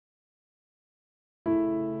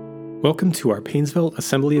Welcome to our Painesville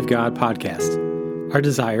Assembly of God podcast. Our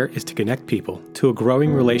desire is to connect people to a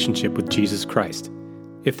growing relationship with Jesus Christ.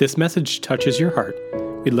 If this message touches your heart,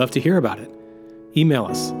 we'd love to hear about it. Email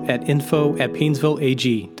us at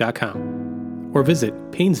info@painesvilleag.com or visit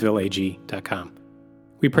painesvilleag.com.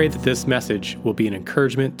 We pray that this message will be an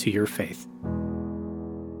encouragement to your faith.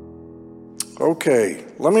 Okay,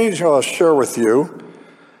 let me share with you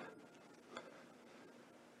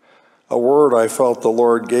a word I felt the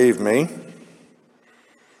Lord gave me.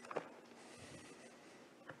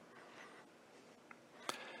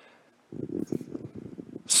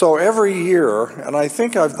 So every year, and I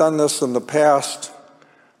think I've done this in the past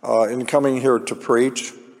in coming here to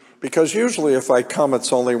preach, because usually if I come,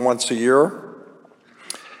 it's only once a year.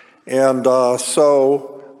 And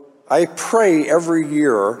so I pray every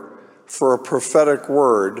year for a prophetic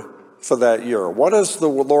word for that year. What is the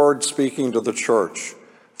Lord speaking to the church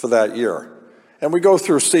for that year? And we go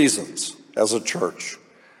through seasons as a church.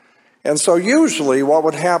 And so usually what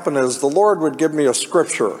would happen is the Lord would give me a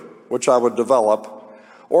scripture, which I would develop,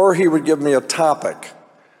 or he would give me a topic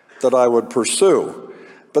that I would pursue.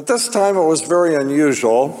 But this time it was very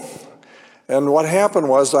unusual. And what happened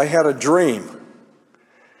was I had a dream.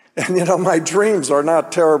 And you know, my dreams are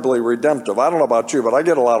not terribly redemptive. I don't know about you, but I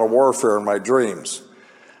get a lot of warfare in my dreams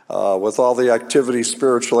with all the activity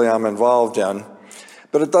spiritually I'm involved in.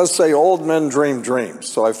 But it does say old men dream dreams,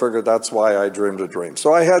 so I figured that's why I dreamed a dream.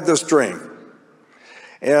 So I had this dream.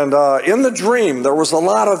 And in the dream, there was a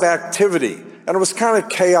lot of activity, and it was kind of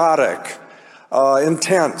chaotic,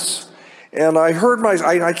 intense. And I heard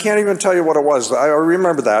I can't even tell you what it was. I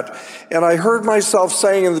remember that. And I heard myself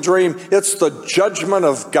saying in the dream, it's the judgment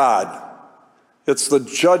of God. It's the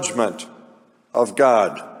judgment of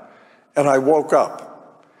God. And I woke up.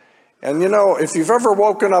 And you know, if you've ever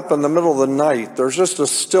woken up in the middle of the night, there's just a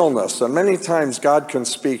stillness. And many times God can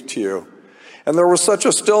speak to you. And there was such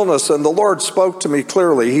a stillness, and the Lord spoke to me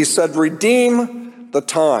clearly. He said, redeem the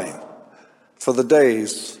time, for the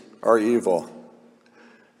days are evil.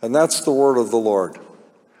 And that's the word of the Lord.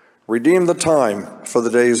 Redeem the time, for the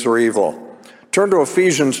days are evil. Turn to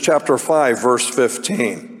Ephesians chapter 5, verse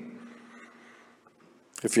 15.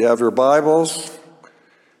 If you have your Bibles,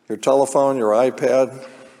 your telephone, your iPad,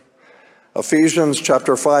 Ephesians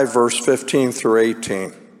chapter 5, verse 15 through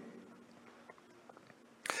 18.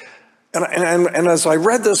 And as I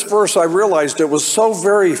read this verse, I realized it was so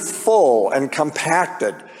very full and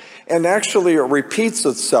compacted. And actually it repeats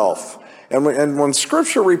itself. And when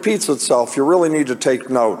Scripture repeats itself, you really need to take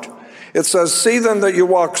note. It says, see then that you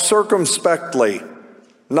walk circumspectly,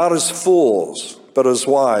 not as fools, but as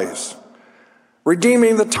wise,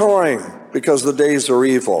 redeeming the time, because the days are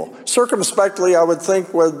evil. Circumspectly, I would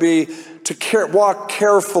think, would be to walk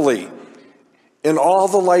carefully in all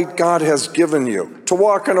the light God has given you, to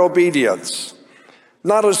walk in obedience,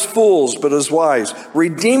 not as fools, but as wise,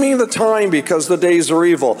 redeeming the time because the days are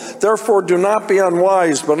evil. Therefore, do not be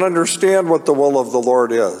unwise, but understand what the will of the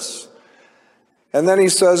Lord is. And then he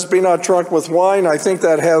says, be not drunk with wine. I think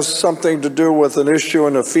that has something to do with an issue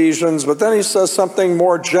in Ephesians. But then he says something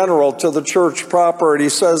more general to the church proper. And he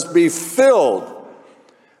says, be filled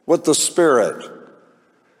with the Spirit.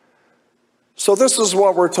 So this is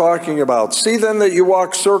what we're talking about. See then that you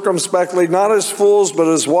walk circumspectly, not as fools, but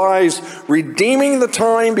as wise, redeeming the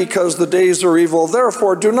time because the days are evil.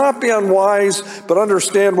 Therefore, do not be unwise, but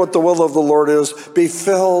understand what the will of the Lord is. Be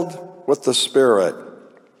filled with the Spirit.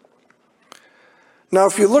 Now,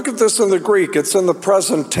 if you look at this in the Greek, it's in the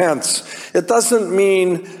present tense. It doesn't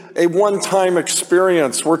mean a one-time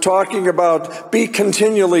experience. We're talking about be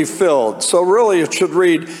continually filled. So really it should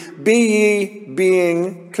read, be ye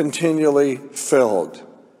being continually filled.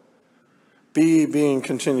 Be ye being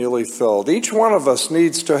continually filled. Each one of us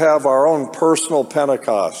needs to have our own personal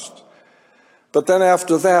Pentecost. But then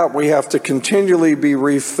after that, we have to continually be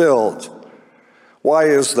refilled. Why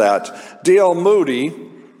is that? D.L. Moody,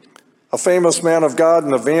 a famous man of God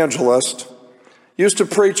and evangelist, used to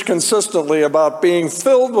preach consistently about being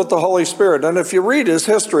filled with the Holy Spirit. And if you read his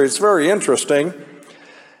history, it's very interesting.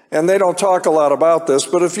 And they don't talk a lot about this,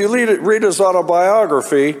 but if you read his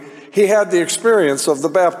autobiography, he had the experience of the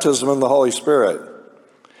baptism in the Holy Spirit.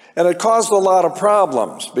 And it caused a lot of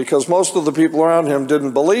problems because most of the people around him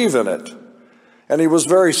didn't believe in it. And he was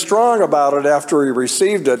very strong about it after he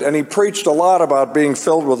received it, and he preached a lot about being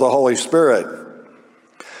filled with the Holy Spirit.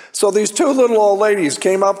 So these two little old ladies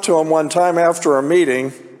came up to him one time after a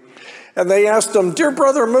meeting, and they asked him, dear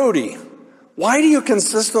Brother Moody, why do you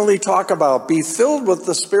consistently talk about be filled with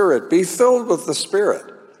the Spirit, be filled with the Spirit?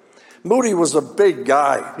 Moody was a big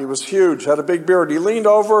guy. He was huge, had a big beard. He leaned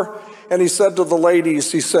over and he said to the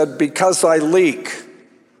ladies, he said, because I leak.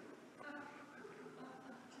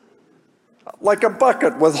 like a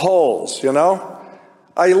bucket with holes,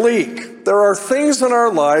 I leak. There are things in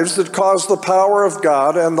our lives that cause the power of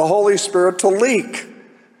God and the Holy Spirit to leak.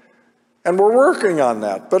 And we're working on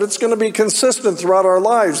that, but it's going to be consistent throughout our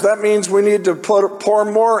lives. That means we need to pour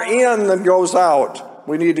more in than goes out.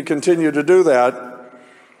 We need to continue to do that.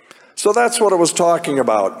 So that's what it was talking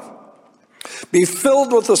about. Be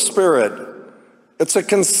filled with the Spirit. It's a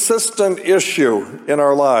consistent issue in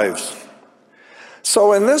our lives.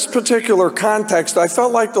 So in this particular context, I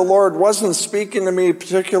felt like the Lord wasn't speaking to me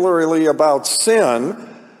particularly about sin,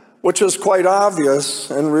 which is quite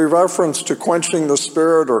obvious in reference to quenching the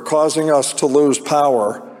Spirit or causing us to lose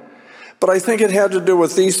power. But I think it had to do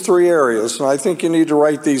with these three areas, and I think you need to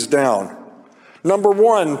write these down. Number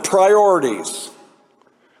one, priorities.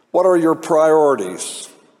 What are your priorities?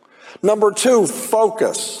 Number two,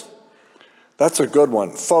 focus. That's a good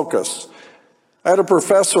one, focus. I had a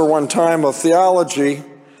professor one time of theology,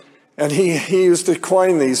 and he used to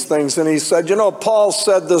coin these things, and he said, Paul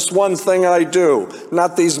said, this one thing I do,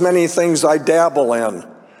 not these many things I dabble in.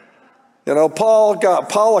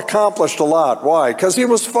 Paul accomplished a lot. Why? Because he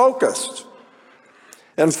was focused.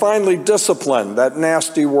 And finally, discipline, that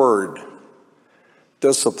nasty word,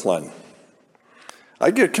 discipline. I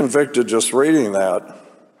get convicted just reading that.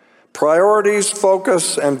 Priorities,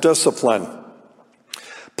 focus, and discipline.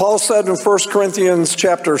 Paul said in 1 Corinthians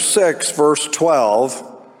chapter 6, verse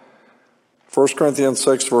 12, 1 Corinthians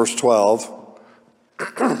 6, verse 12,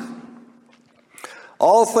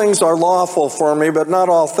 all things are lawful for me, but not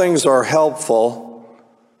all things are helpful.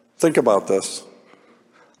 Think about this.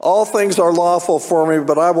 All things are lawful for me,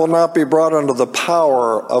 but I will not be brought under the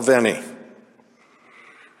power of any.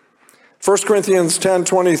 1 Corinthians 10,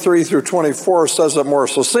 23 through 24 says it more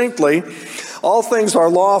succinctly. All things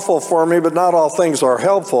are lawful for me, but not all things are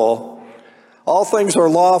helpful. All things are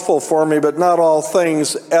lawful for me, but not all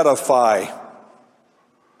things edify.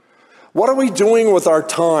 What are we doing with our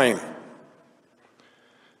time?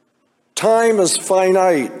 Time is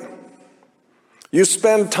finite. You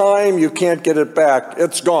spend time, you can't get it back.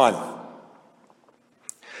 It's gone.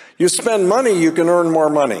 You spend money, you can earn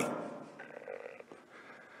more money.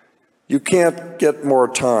 You can't get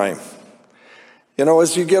more time.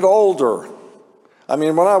 As you get older,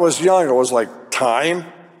 when I was young, it was like, time?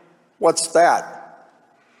 What's that?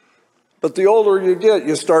 But the older you get,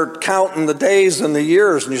 you start counting the days and the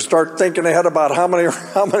years, and you start thinking ahead about how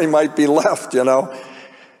many might be left,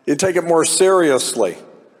 You take it more seriously.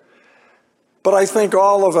 But I think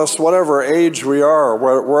all of us, whatever age we are,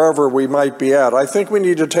 wherever we might be at, I think we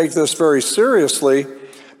need to take this very seriously,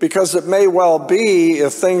 because it may well be,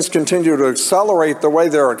 if things continue to accelerate the way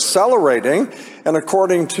they're accelerating, and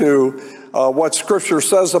according to what Scripture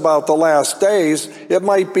says about the last days, it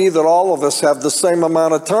might be that all of us have the same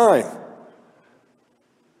amount of time.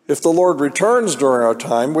 If the Lord returns during our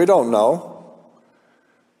time, we don't know.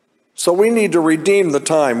 So we need to redeem the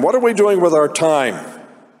time. What are we doing with our time?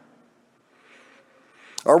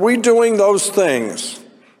 Are we doing those things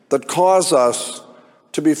that cause us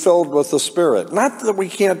to be filled with the Spirit? Not that we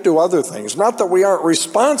can't do other things, not that we aren't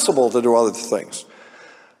responsible to do other things,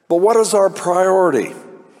 but what is our priority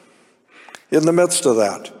in the midst of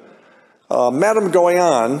that? Madame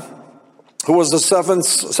Guyon, who was a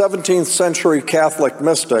 17th century Catholic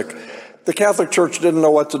mystic, the Catholic Church didn't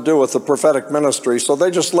know what to do with the prophetic ministry, so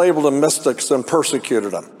they just labeled them mystics and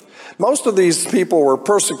persecuted them. Most of these people were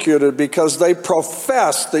persecuted because they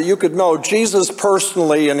professed that you could know Jesus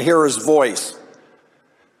personally and hear his voice.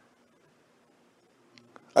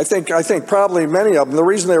 I think probably many of them, the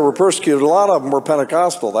reason they were persecuted, a lot of them were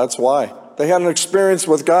Pentecostal. That's why. They had an experience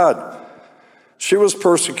with God. She was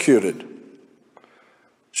persecuted.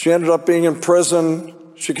 She ended up being in prison.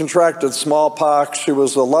 She contracted smallpox. She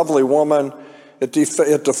was a lovely woman. It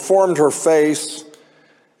deformed her face.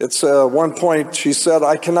 It's one point she said,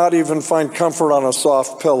 I cannot even find comfort on a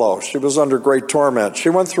soft pillow. She was under great torment. She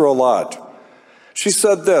went through a lot. She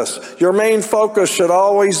said this, your main focus should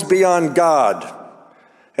always be on God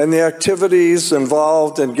and the activities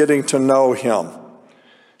involved in getting to know him.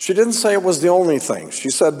 She didn't say it was the only thing. She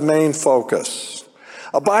said main focus.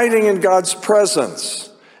 Abiding in God's presence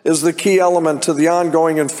is the key element to the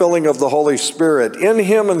ongoing infilling of the Holy Spirit. In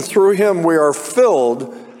him and through him we are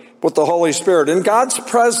filled with the Holy Spirit. In God's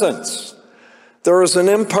presence, there is an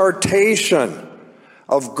impartation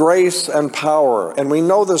of grace and power. And we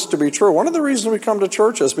know this to be true. One of the reasons we come to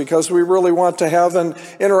church is because we really want to have an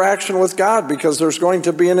interaction with God, because there's going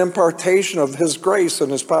to be an impartation of his grace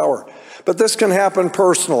and his power. But this can happen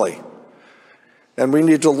personally. And we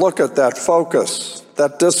need to look at that focus,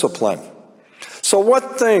 that discipline. So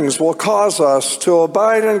what things will cause us to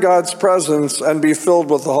abide in God's presence and be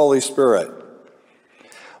filled with the Holy Spirit?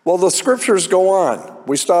 Well, the scriptures go on.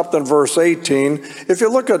 We stopped in verse 18. If you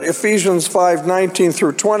look at Ephesians 5:19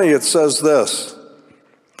 through 20, it says this: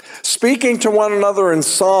 speaking to one another in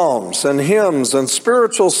psalms and hymns and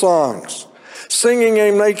spiritual songs, singing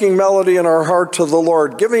and making melody in our heart to the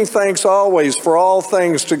Lord, giving thanks always for all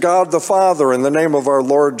things to God the Father in the name of our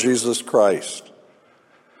Lord Jesus Christ.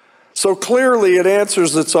 So clearly it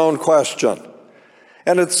answers its own question.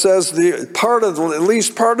 And it says at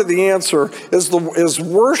least part of the answer is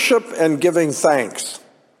worship and giving thanks.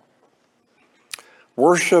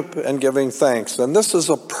 Worship and giving thanks. And this is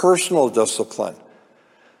a personal discipline,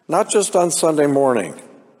 not just on Sunday morning.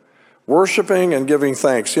 Worshiping and giving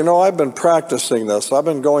thanks. You know, I've been practicing this. I've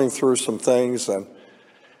been going through some things, and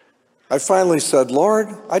I finally said, Lord,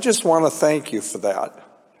 I just want to thank you for that.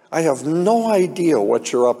 I have no idea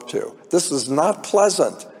what you're up to. This is not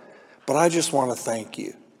pleasant. But I just want to thank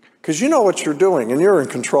you, because you know what you're doing, and you're in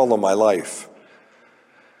control of my life.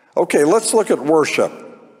 Okay, let's look at worship.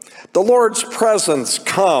 The Lord's presence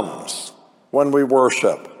comes when we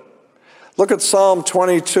worship. Look at Psalm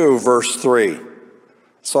 22, verse 3.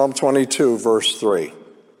 Psalm 22, verse 3.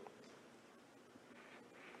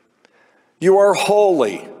 You are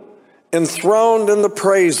holy, enthroned in the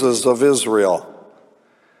praises of Israel.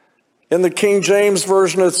 In the King James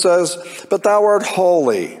Version it says, but thou art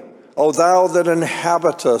holy, O thou that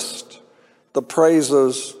inhabitest the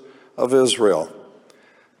praises of Israel.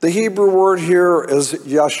 The Hebrew word here is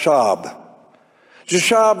yashab.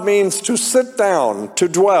 Yashab means to sit down, to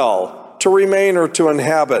dwell, to remain, or to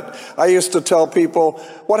inhabit. I used to tell people,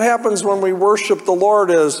 what happens when we worship the Lord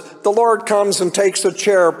is the Lord comes and takes a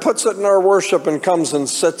chair, puts it in our worship, and comes and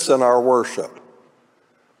sits in our worship.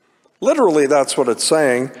 Literally, that's what it's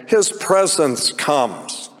saying. His presence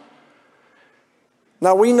comes.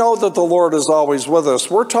 Now, we know that the Lord is always with us.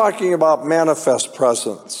 We're talking about manifest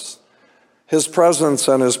presence. His presence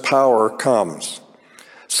and his power comes.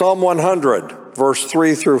 Psalm 100, verse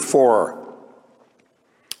 3 through 4.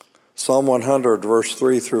 Psalm 100, verse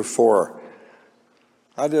 3 through 4.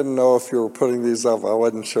 I didn't know if you were putting these up. I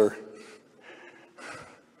wasn't sure.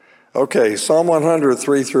 Okay, Psalm 100,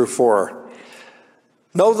 3 through 4.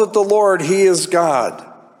 Know that the Lord, he is God.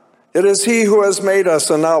 It is he who has made us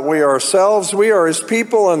and not we ourselves. We are his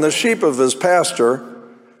people and the sheep of his pasture.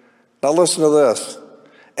 Now listen to this.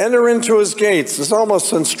 Enter into his gates. It's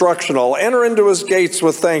almost instructional. Enter into his gates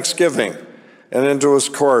with thanksgiving and into his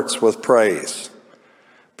courts with praise.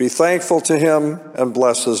 Be thankful to him and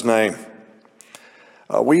bless his name.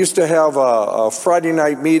 We used to have a Friday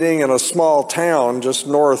night meeting in a small town just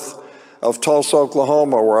north of Tulsa,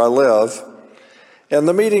 Oklahoma, where I live. And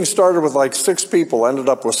the meeting started with like 6 people, ended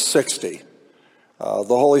up with 60. The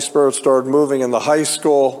Holy Spirit started moving in the high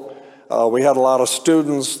school. We had a lot of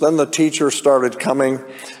students. Then the teachers started coming.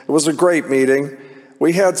 It was a great meeting.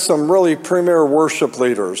 We had some really premier worship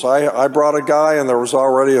leaders. I brought a guy, and there was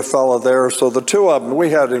already a fellow there. So the two of them,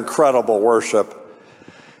 we had incredible worship.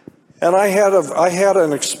 And I had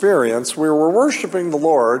an experience. We were worshiping the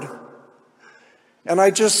Lord, and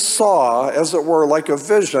I just saw, as it were, like a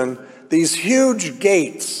vision, these huge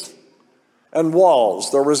gates and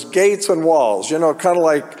walls. There was gates and walls, you know, kind of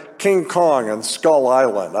like King Kong and Skull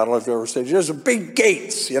Island. I don't know if you've ever seen it. There's big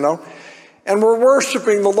gates, you know. And we're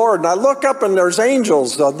worshiping the Lord. And I look up, and there's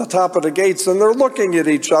angels on the top of the gates, and they're looking at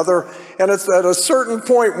each other. And it's at a certain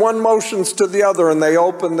point, one motions to the other, and they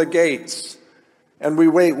open the gates. And we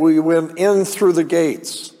went in through the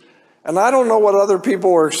gates. And I don't know what other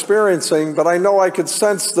people were experiencing, but I know I could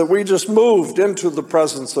sense that we just moved into the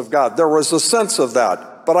presence of God. There was a sense of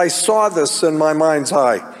that, but I saw this in my mind's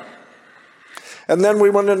eye. And then we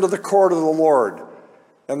went into the court of the Lord,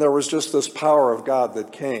 and there was just this power of God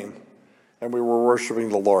that came, and we were worshiping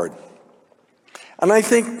the Lord. And I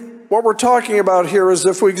think what we're talking about here is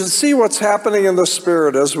if we can see what's happening in the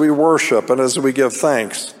Spirit as we worship and as we give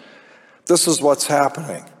thanks, this is what's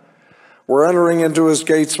happening. We're entering into his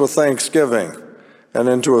gates with thanksgiving and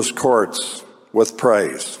into his courts with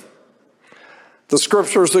praise. The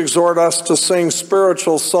scriptures exhort us to sing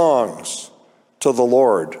spiritual songs to the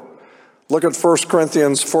Lord. Look at 1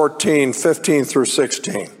 Corinthians 14, 15 through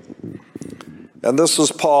 16. And this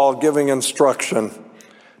is Paul giving instruction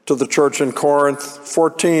to the church in Corinth,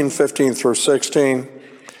 14, 15 through 16.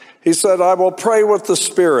 He said, I will pray with the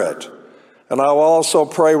Spirit, and I will also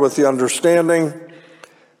pray with the understanding.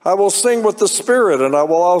 I will sing with the Spirit, and I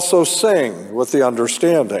will also sing with the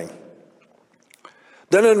understanding.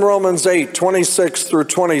 Then in Romans 8, 26 through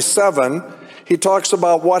 27, he talks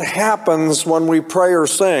about what happens when we pray or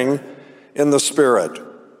sing in the Spirit.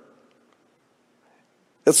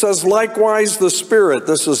 It says, likewise the Spirit,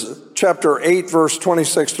 this is chapter 8, verse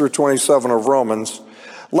 26 through 27 of Romans,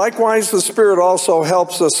 Likewise, the Spirit also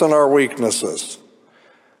helps us in our weaknesses.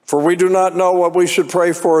 For we do not know what we should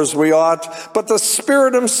pray for as we ought, but the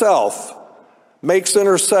Spirit himself makes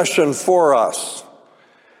intercession for us.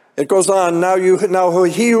 It goes on, now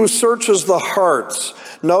he who searches the hearts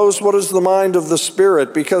knows what is the mind of the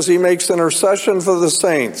Spirit, because he makes intercession for the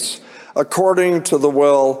saints according to the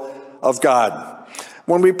will of God.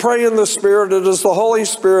 When we pray in the Spirit, it is the Holy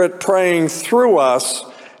Spirit praying through us,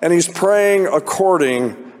 and he's praying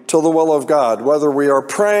according to the will of God. Whether we are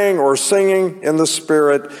praying or singing in the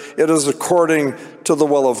Spirit, it is according to the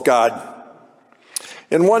will of God.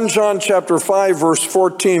 In 1 John chapter 5, verse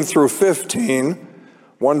 14 through 15,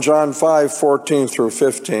 1 John 5, 14 through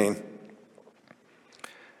 15,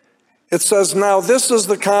 it says, "Now this is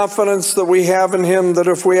the confidence that we have in him, that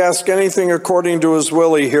if we ask anything according to his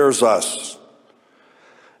will, he hears us.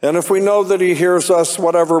 And if we know that he hears us,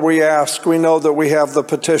 whatever we ask, we know that we have the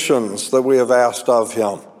petitions that we have asked of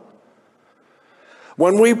him."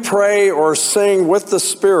 When we pray or sing with the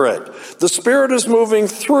Spirit is moving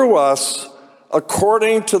through us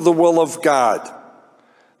according to the will of God.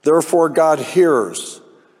 Therefore, God hears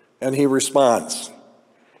and he responds.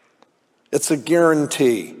 It's a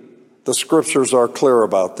guarantee. The scriptures are clear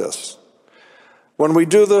about this. When we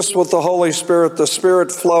do this with the Holy Spirit, the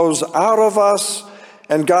Spirit flows out of us,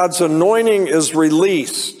 and God's anointing is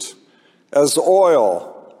released as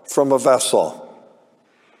oil from a vessel.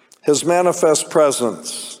 His manifest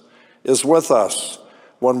presence is with us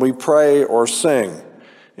when we pray or sing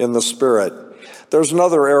in the Spirit. There's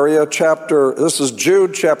another area, this is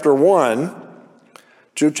Jude chapter 1,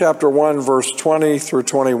 verse 20 through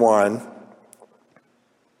 21.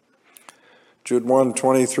 Jude 1,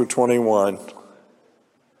 20 through 21.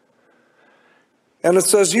 And it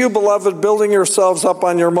says, "You, beloved, building yourselves up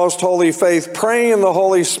on your most holy faith, praying in the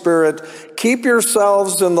Holy Spirit, keep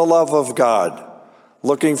yourselves in the love of God,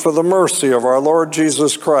 looking for the mercy of our Lord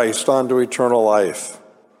Jesus Christ unto eternal life."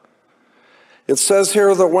 It says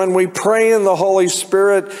here that when we pray in the Holy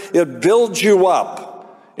Spirit, it builds you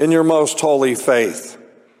up in your most holy faith.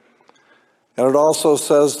 And it also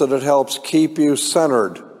says that it helps keep you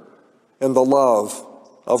centered in the love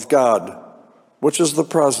of God, which is the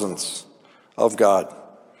presence of God.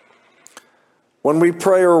 When we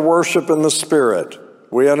pray or worship in the Spirit,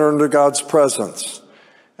 we enter into God's presence,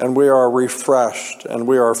 and we are refreshed, and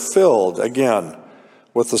we are filled again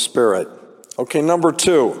with the Spirit. Okay, number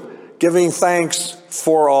 2, giving thanks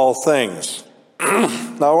for all things.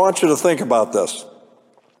 Now I want you to think about this.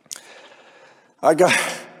 I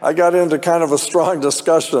got into kind of a strong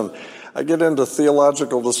discussion. I get into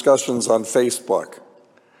theological discussions on Facebook.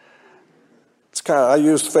 I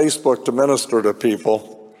use Facebook to minister to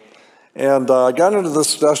people. And I got into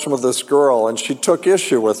this discussion with this girl, and she took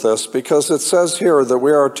issue with this because it says here that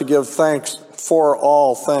we are to give thanks for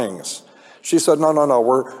all things. She said, no,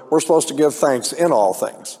 we're supposed to give thanks in all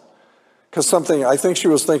things. Because I think she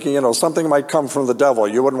was thinking, something might come from the devil.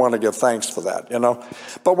 You wouldn't want to give thanks for that, But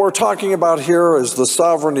what we're talking about here is the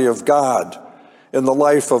sovereignty of God in the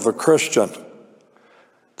life of a Christian,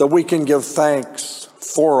 that we can give thanks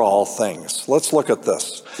for all things. Let's look at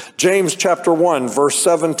this. James chapter 1, verse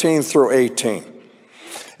 17 through 18.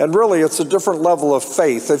 And really, it's a different level of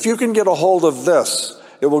faith. If you can get a hold of this,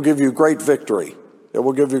 it will give you great victory. It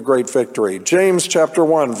will give you great victory. James chapter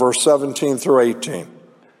 1, verse 17 through 18.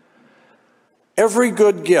 "Every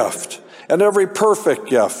good gift and every perfect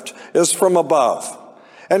gift is from above,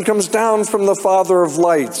 and comes down from the Father of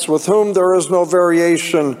lights, with whom there is no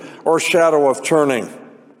variation or shadow of turning."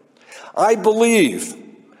 I believe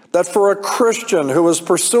that for a Christian who is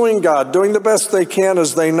pursuing God, doing the best they can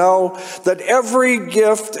as they know, that every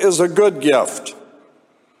gift is a good gift.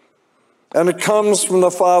 And it comes from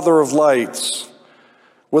the Father of lights,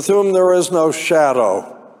 with whom there is no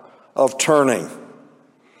shadow of turning.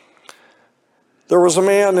 There was a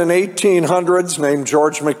man in 1800s named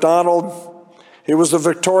George MacDonald. He was a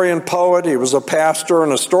Victorian poet, he was a pastor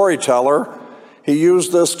and a storyteller. He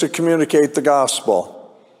used this to communicate the gospel.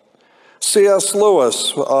 C.S.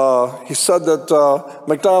 Lewis, he said that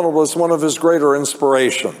MacDonald was one of his greater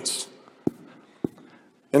inspirations.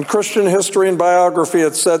 In Christian history and biography,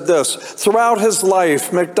 it said this: throughout his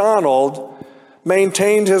life, MacDonald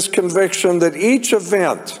maintained his conviction that each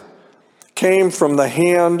event came from the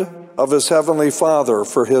hand of his heavenly Father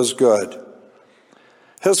for his good.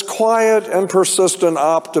 His quiet and persistent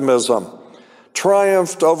optimism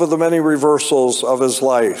triumphed over the many reversals of his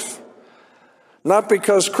life. Not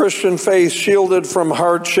because Christian faith shielded from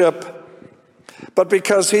hardship, but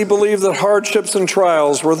because he believed that hardships and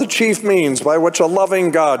trials were the chief means by which a loving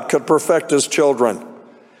God could perfect his children.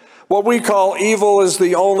 What we call evil is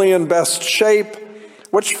the only and best shape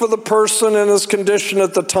which for the person in his condition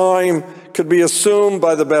at the time could be assumed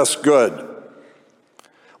by the best good.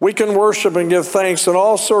 We can worship and give thanks in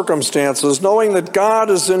all circumstances, knowing that God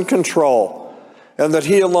is in control and that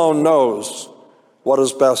He alone knows what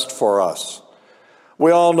is best for us. We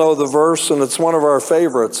all know the verse, and it's one of our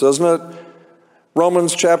favorites, isn't it?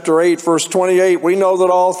 Romans chapter 8, verse 28, we know that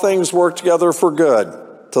all things work together for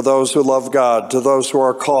good to those who love God, to those who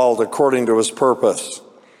are called according to His purpose.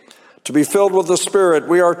 To be filled with the Spirit,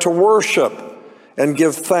 we are to worship and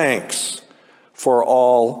give thanks for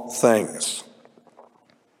all things.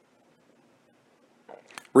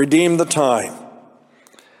 Redeem the time,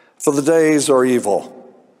 for the days are evil.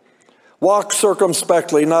 Walk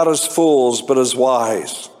circumspectly, not as fools, but as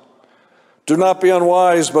wise. Do not be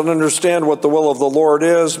unwise, but understand what the will of the Lord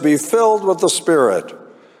is. Be filled with the Spirit.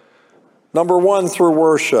 Number one, through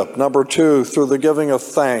worship. Number two, through the giving of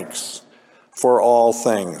thanks for all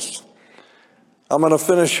things. I'm going to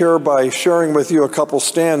finish here by sharing with you a couple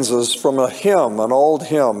stanzas from a hymn, an old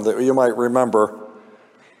hymn that you might remember.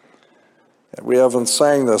 We haven't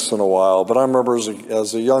sang this in a while, but I remember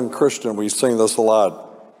as a young Christian, we sing this a lot.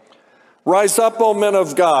 Rise up, O men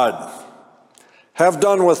of God. Have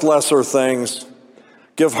done with lesser things.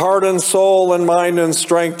 Give heart and soul and mind and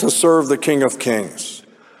strength to serve the King of Kings.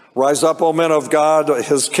 Rise up, O men of God.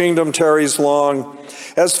 His kingdom tarries long.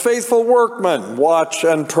 As faithful workmen, watch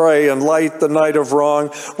and pray and light the night of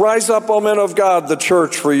wrong. Rise up, O men of God. The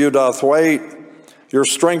church for you doth wait. Your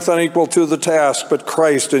strength unequal to the task, but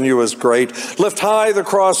Christ in you is great. Lift high the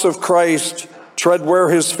cross of Christ, tread where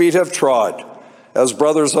His feet have trod. As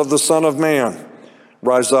brothers of the Son of Man,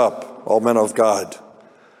 rise up, O men of God.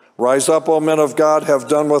 Rise up, O men of God, have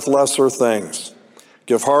done with lesser things.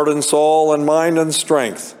 Give heart and soul and mind and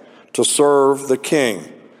strength to serve the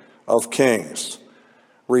King of Kings.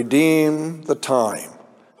 Redeem the time,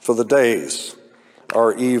 for the days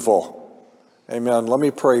are evil. Amen. Let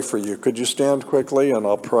me pray for you. Could you stand quickly and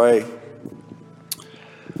I'll pray?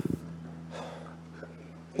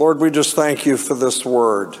 Lord, we just thank you for this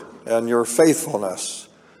word and your faithfulness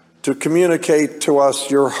to communicate to us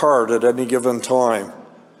your heart at any given time.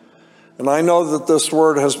 And I know that this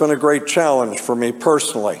word has been a great challenge for me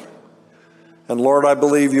personally. And Lord, I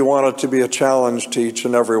believe you want it to be a challenge to each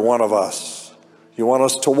and every one of us. You want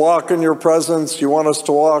us to walk in your presence. You want us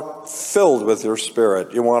to walk filled with your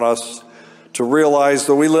Spirit. You want us to realize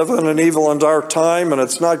that we live in an evil and dark time and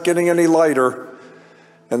it's not getting any lighter,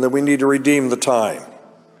 and that we need to redeem the time.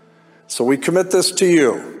 So we commit this to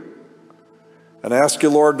you and ask you,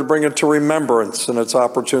 Lord, to bring it to remembrance in its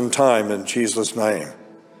opportune time in Jesus' name.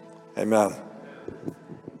 Amen.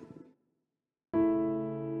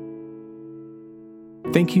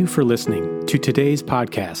 Thank you for listening to today's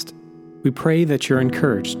podcast. We pray that you're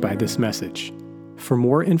encouraged by this message. For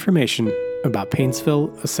more information about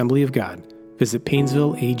Painesville Assembly of God, visit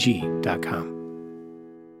painesvilleag.com.